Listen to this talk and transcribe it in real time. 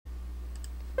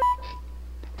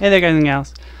Hey there guys and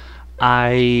gals.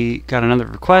 I got another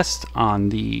request on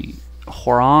the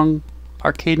Hwoarang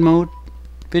arcade mode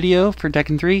video for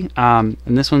Tekken 3. And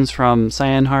this one's from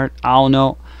CyanHeart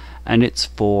Aono, and it's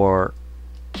for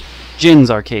Jin's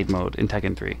arcade mode in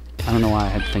Tekken 3. I don't know why I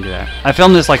had to think of that. I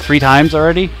filmed this like 3 times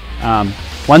already.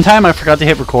 One time I forgot to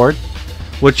hit record,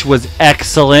 which was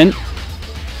excellent.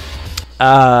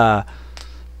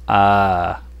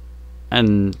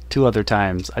 And 2 other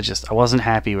times I wasn't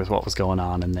happy with what was going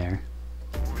on in there.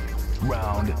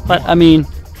 But I mean,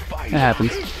 it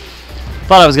happens.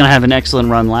 Thought I was gonna have an excellent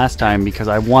run last time because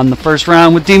I won the first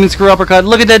round with Demon Screw Uppercut.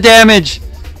 Look at that damage!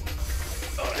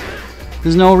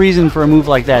 There's no reason for a move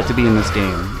like that to be in this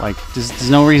game. Like, there's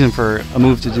no reason for a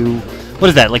move to do, what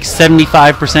is that, like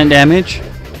 75% damage?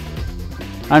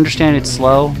 I understand it's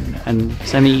slow and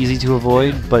semi-easy to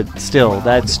avoid, but still,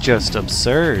 that's just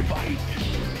absurd.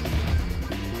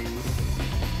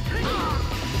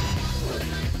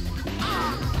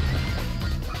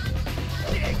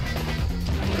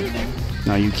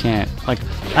 No, you can't. Like,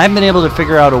 I haven't been able to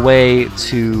figure out a way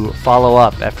to follow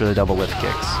up after the double lift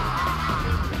kicks.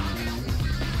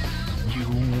 You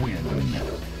win.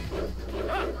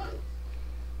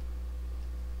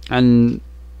 And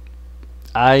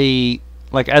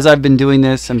as I've been doing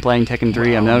this and playing Tekken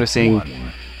 3, I'm noticing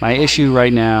my issue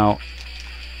right now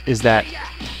is that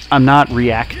I'm not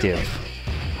reactive.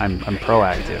 I'm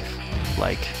proactive.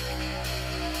 Like,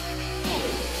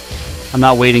 I'm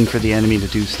not waiting for the enemy to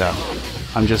do stuff.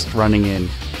 I'm just running in.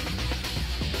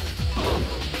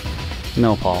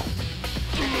 No, Paul.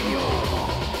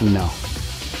 No.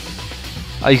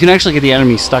 You can actually get the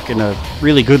enemy stuck in a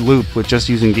really good loop with just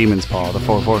using Demon's Paw, the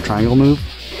 4-4 triangle move.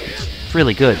 It's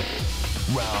really good.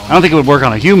 I don't think it would work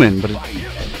on a human, but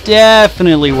it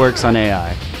definitely works on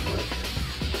AI.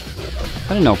 I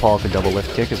didn't know Paul could double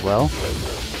lift kick as well.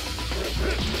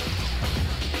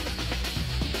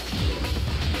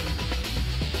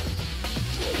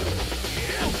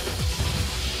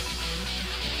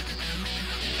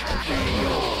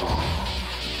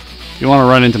 You want to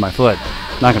run into my foot.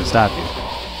 I'm not going to stop you.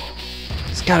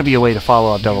 There's got to be a way to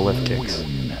follow up double lift kicks.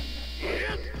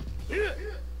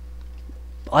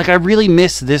 Like, I really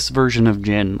miss this version of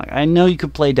Jin. Like, I know you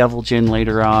could play Devil Jin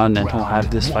later on, and he'll have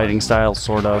this fighting style,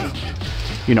 sort of.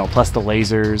 You know, plus the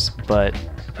lasers, but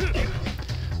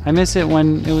I miss it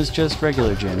when it was just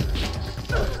regular Jin.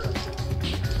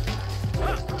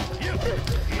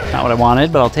 Not what I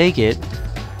wanted, but I'll take it.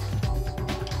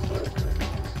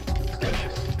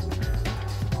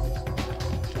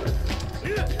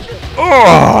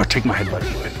 Oh, take my headbutt.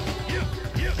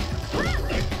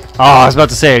 Oh, I was about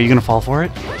to say, are you gonna fall for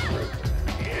it?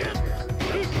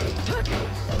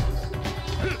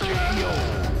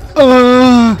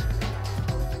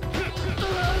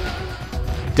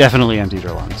 Definitely emptied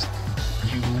her lungs.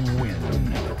 You win.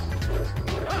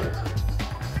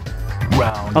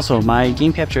 Also, my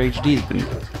Game Capture HD has been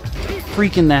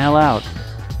freaking the hell out.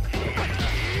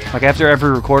 Like, after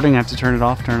every recording, I have to turn it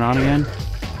off, turn it on again.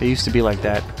 It used to be like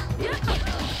that.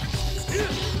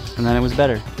 And then it was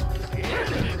better.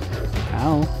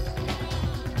 Ow.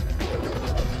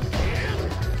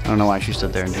 I don't know why she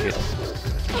stood there and took it.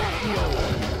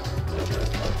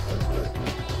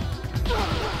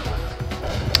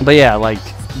 But yeah, like,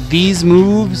 these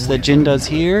moves that Jin does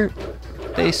here,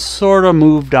 they sort of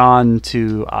moved on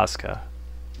to Asuka.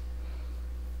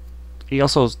 He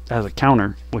also has a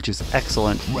counter, which is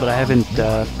excellent, but I haven't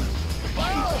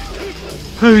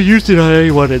used it on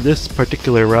anyone in this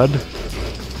particular run.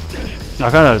 I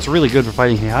found out it's really good for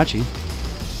fighting Heihachi.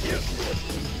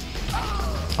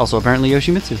 Also, apparently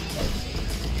Yoshimitsu.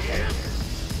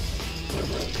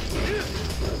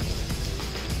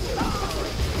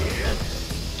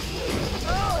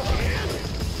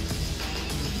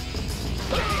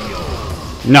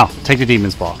 No, take the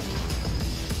Demon's Ball.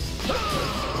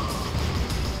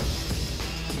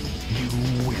 You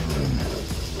win.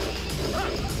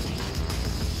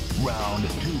 Round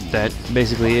 2. That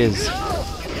basically is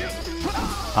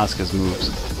Asuka's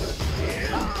moves.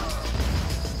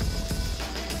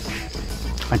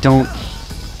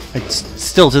 It's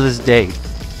still to this day.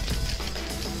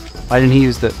 Why didn't he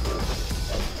use the...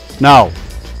 No!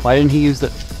 Why didn't he use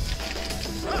the...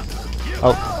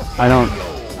 Oh, I don't...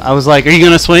 I was like, are you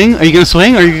gonna swing? Are you gonna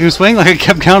swing? Are you gonna swing? Like, I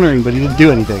kept countering, but he didn't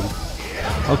do anything.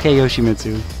 Okay,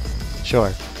 Yoshimitsu.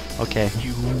 Sure. Okay.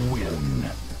 You win.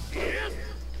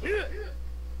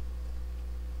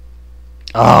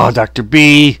 Oh, Dr.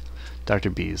 B! Dr.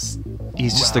 B's.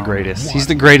 He's just the greatest. He's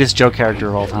the greatest joke character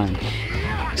of all time.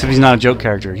 Except he's not a joke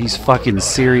character. He's fucking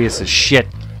serious as shit.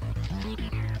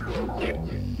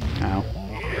 Ow.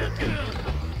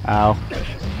 Ow.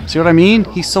 See what I mean?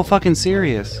 He's so fucking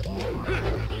serious.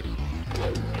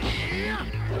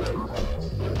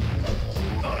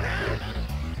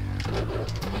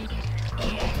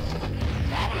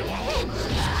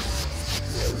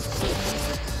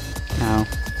 Ow.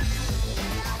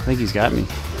 I think he's got me.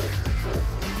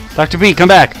 Dr. B, come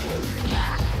back!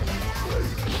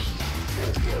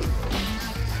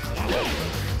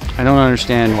 I don't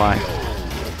understand why.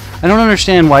 I don't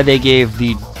understand why they gave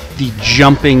the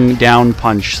jumping down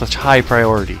punch such high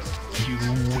priority. You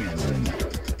win.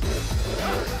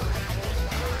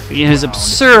 It is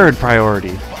absurd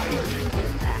priority.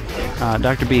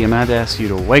 Dr. B, I'm gonna have to ask you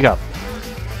to wake up.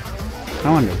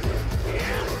 I wonder.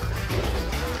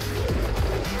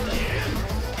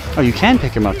 Oh, you can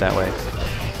pick him up that way.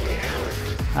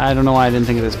 I don't know why I didn't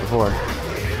think of this before.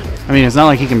 I mean, it's not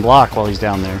like he can block while he's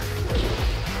down there.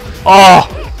 Oh!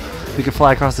 We could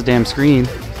fly across the damn screen.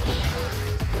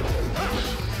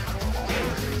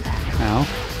 Ow.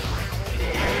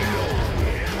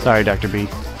 Sorry, Dr. B.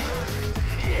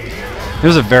 It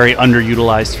was a very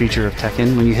underutilized feature of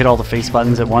Tekken. When you hit all the face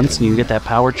buttons at once and you get that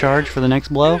power charge for the next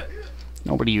blow,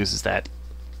 nobody uses that.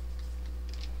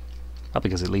 Probably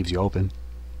because it leaves you open.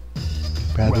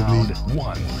 Probably. Round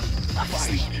 1.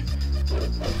 Fight.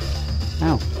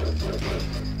 Ow.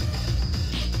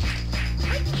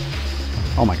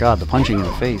 Oh my god, the punching in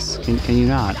the face. Can you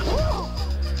not?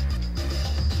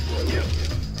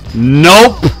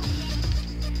 Nope!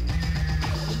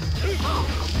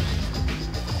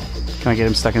 Can I get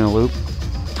him stuck in the loop?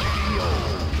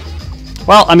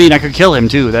 Well, I mean, I could kill him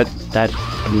too. That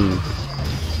I mean,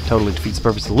 totally defeats the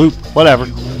purpose of the loop. Whatever.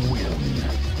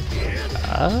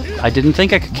 I didn't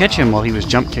think I could catch him while he was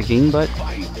jump kicking, but...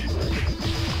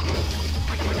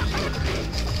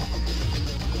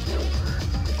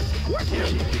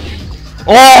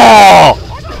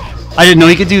 Oh! I didn't know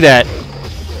he could do that.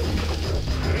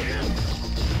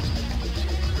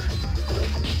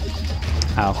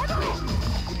 Ow.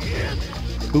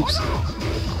 Oops.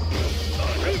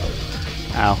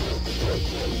 Ow.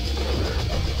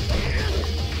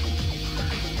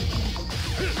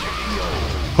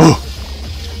 Oh!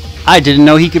 I didn't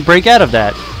know he could break out of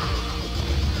that.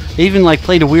 They even like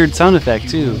played a weird sound effect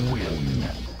too.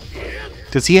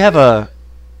 Does he have a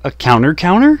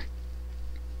counter?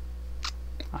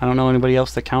 I don't know anybody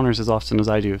else that counters as often as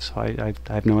I do, so I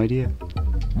have no idea.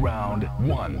 Round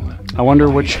 1. I wonder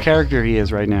which character he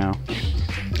is right now.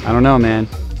 I don't know, man.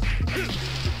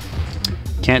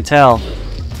 Can't tell.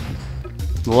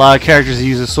 A lot of characters that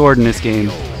use a sword in this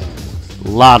game. A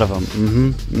lot of them.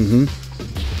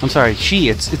 I'm sorry, she.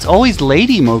 It's always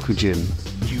Lady Mokujin.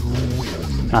 You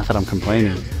win. Not that I'm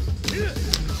complaining.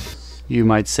 You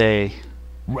might say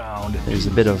Round. there's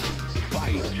a bit of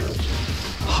Fight.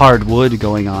 hard wood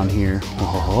going on here.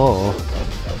 Oh.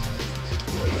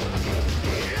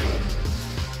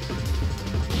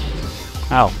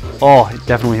 Ow. Oh, it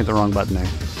definitely hit the wrong button there.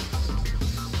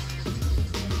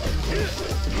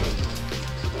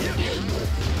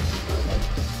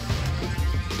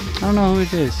 I don't know who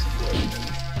it is.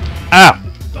 Ow!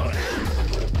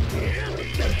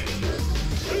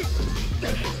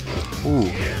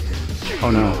 Ooh. Oh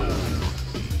no.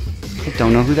 I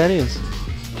don't know who that is.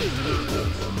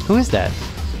 Who is that?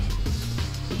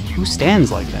 Who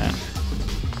stands like that?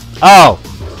 Oh!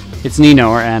 It's Nino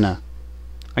or Anna.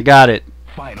 I got it.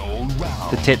 Final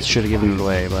round. The tits should have given it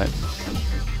away, but...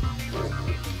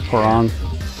 Hwoarang.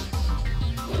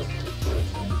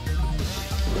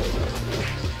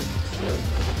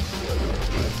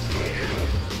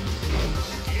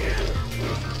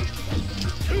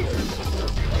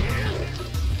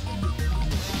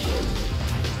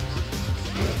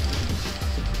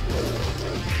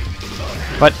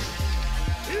 What?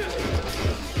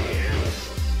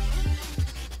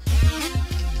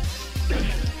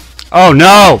 Oh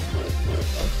no!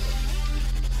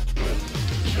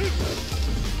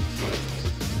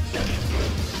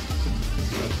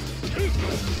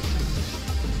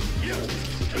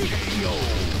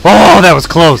 Oh, that was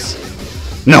close!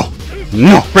 No!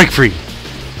 No! Break free!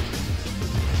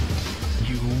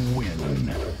 You win.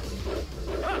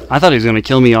 I thought he was gonna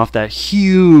kill me off that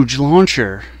huge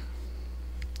launcher.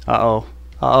 Uh-oh.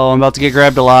 Uh-oh, I'm about to get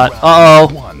grabbed a lot.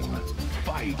 Uh-oh! 1.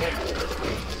 Fight.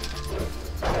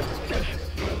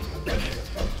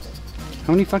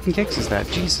 How many fucking kicks is that?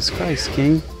 Jesus Christ,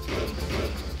 King.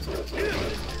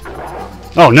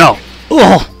 Oh, no!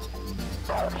 Oh!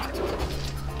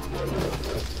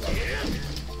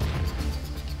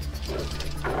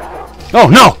 Oh,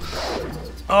 no!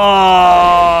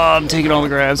 Oh, I'm taking all the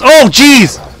grabs. Oh,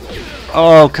 jeez!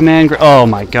 Oh, command grab. Oh,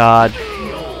 my God.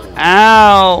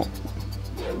 Ow!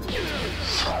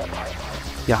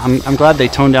 Yeah, I'm glad they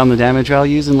toned down the damage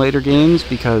values in later games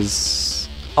because...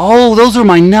 Oh, those are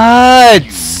my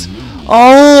nuts!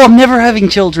 Oh, I'm never having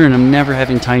children. I'm never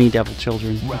having tiny devil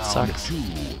children. That sucks.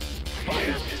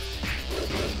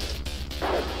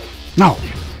 No!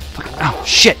 Fuck. Oh,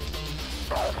 shit!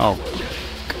 Oh.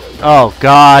 Oh,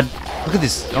 God. Look at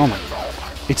this. Oh, my...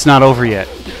 It's not over yet.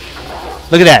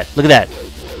 Look at that. Look at that.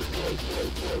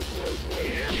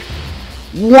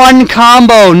 One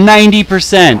combo,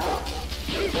 90%.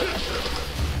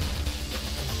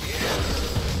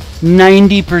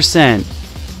 90%.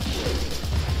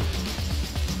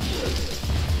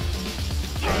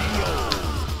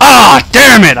 Ah,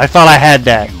 damn it! I thought I had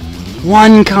that.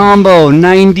 One combo,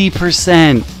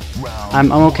 90%.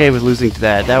 I'm okay with losing to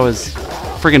that. That was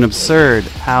friggin' absurd.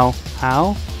 How?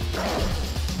 How?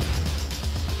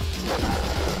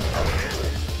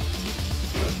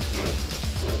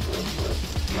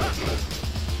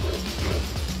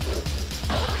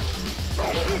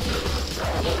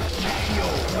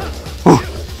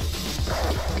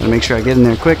 Gotta make sure I get in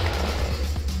there quick.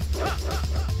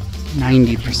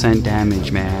 90%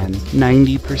 damage, man.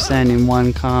 90% in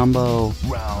one combo.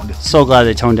 So glad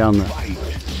they toned down the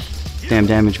damn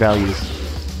damage values.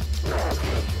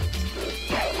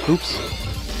 Oops.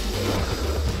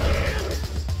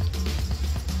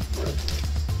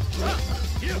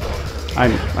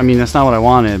 I mean, that's not what I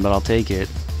wanted, but I'll take it.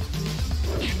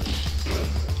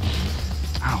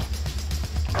 Ow.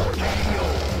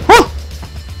 Woo!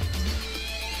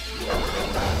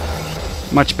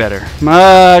 Much better.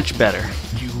 Much better.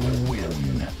 You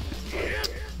win.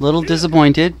 Little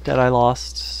disappointed that I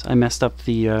lost. I messed up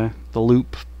the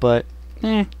loop, but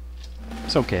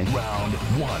it's okay. Round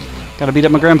one. Gotta beat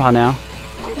up my grandpa now.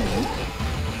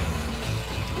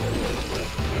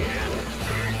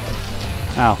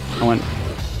 Ow, I went.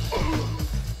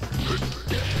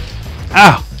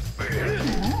 Ow!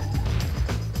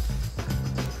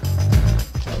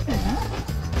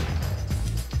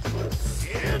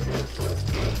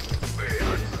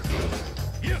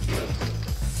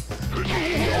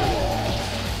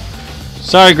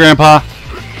 Sorry, Grandpa.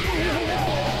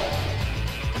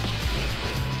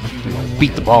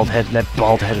 Beat the bald head, that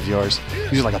bald head of yours.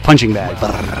 Use it like a punching bag.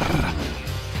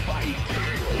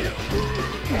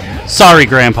 Sorry,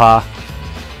 Grandpa.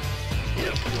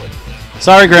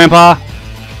 Sorry, Grandpa.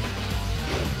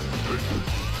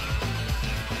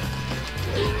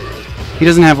 He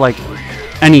doesn't have like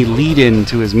any lead-in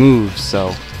to his moves,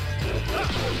 so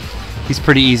he's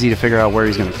pretty easy to figure out where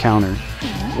he's gonna counter,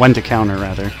 when to counter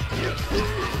rather.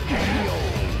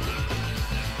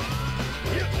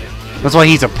 That's why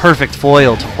he's a perfect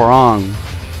foil to Hwoarang.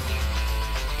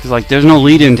 Because, like, there's no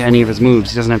lead-in to any of his moves.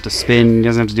 He doesn't have to spin, he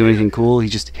doesn't have to do anything cool. He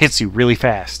just hits you really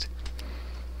fast.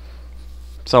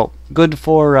 So, good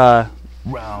for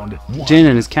Round one. Jin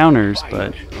and his counters,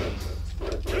 but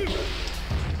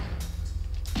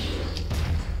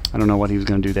I don't know what he was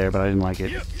going to do there, but I didn't like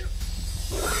it.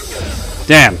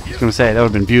 Damn, I was going to say, that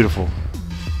would have been beautiful.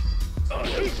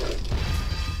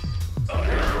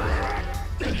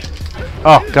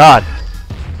 Oh, God.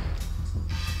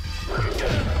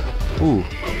 Ooh.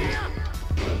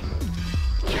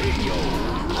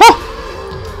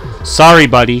 Huh! Sorry,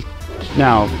 buddy.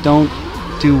 Now, don't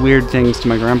do weird things to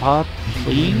my grandpa,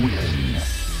 please.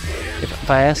 If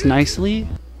I ask nicely,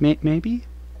 maybe?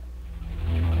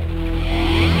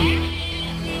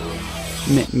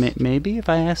 Maybe, if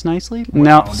I ask nicely?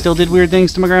 No, still did weird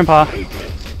things to my grandpa. I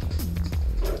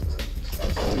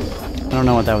don't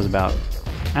know what that was about.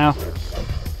 Ow.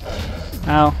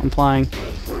 Ow, I'm flying.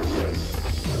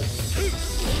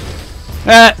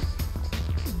 Ah!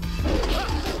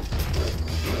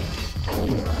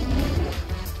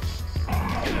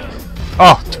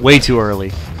 Oh, it's way too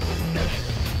early.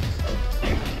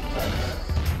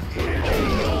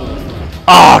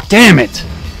 Oh, damn it!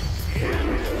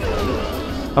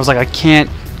 I was like, I can't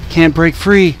break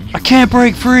free. I can't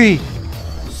break free!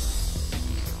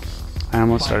 I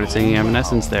almost started singing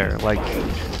Evanescence there, like,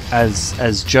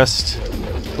 as just,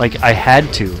 like, I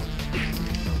had to.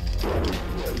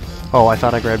 Oh, I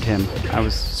thought I grabbed him. I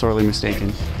was sorely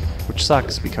mistaken. Which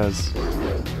sucks, because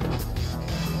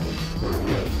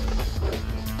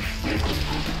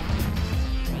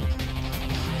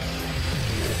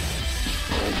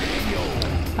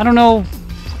I don't know.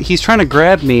 He's trying to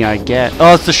grab me, I get.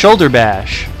 Oh, it's the shoulder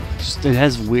bash. It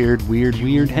has weird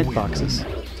hitboxes.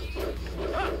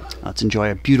 Let's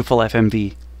enjoy a beautiful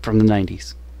FMV from the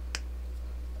 90s.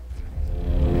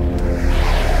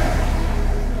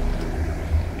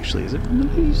 Actually, is it from the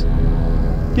 90s?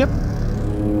 Yep.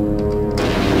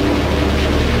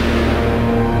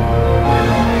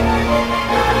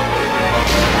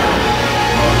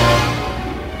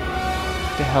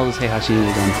 hell does Heihachi need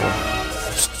a gun for?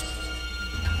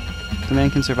 The man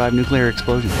can survive nuclear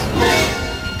explosions.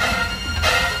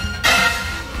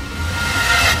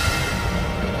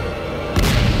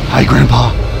 Hi,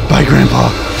 Grandpa. Bye,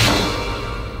 Grandpa.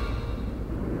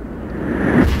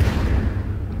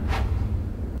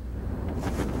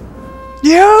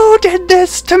 You did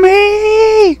this to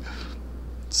me!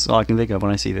 That's all I can think of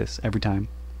when I see this, every time.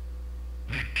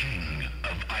 The King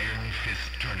of Iron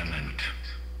Fist Tournament.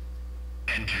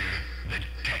 Enter the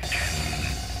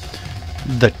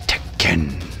Tekken. The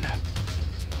Tekken.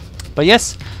 But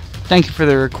yes, thank you for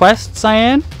the request,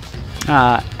 Cyan.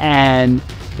 And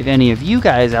if any of you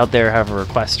guys out there have a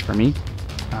request for me,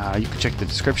 you can check the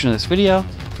description of this video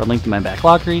for a link to my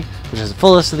backloggery, which has a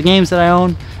full list of the games that I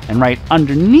own. And right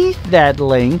underneath that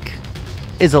link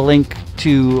is a link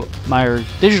to my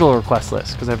digital request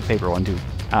list, because I have a paper one too.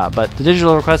 But the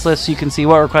digital request list, so you can see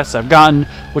what requests I've gotten,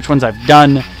 which ones I've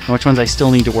done, and which ones I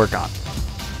still need to work on.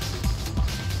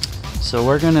 So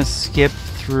we're gonna skip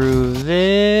through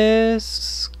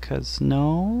this, cause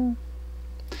no.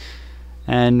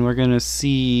 And we're gonna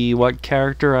see what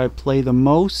character I play the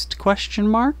most, question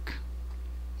mark.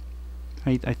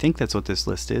 I think that's what this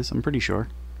list is, I'm pretty sure.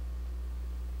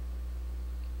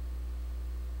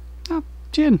 Oh,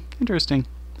 Jin, interesting.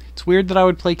 It's weird that I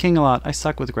would play King a lot. I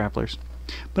suck with grapplers.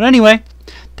 But anyway,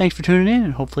 thanks for tuning in,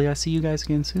 and hopefully I see you guys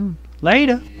again soon.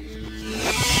 Later!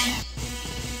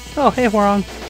 Oh, hey Hwoarang.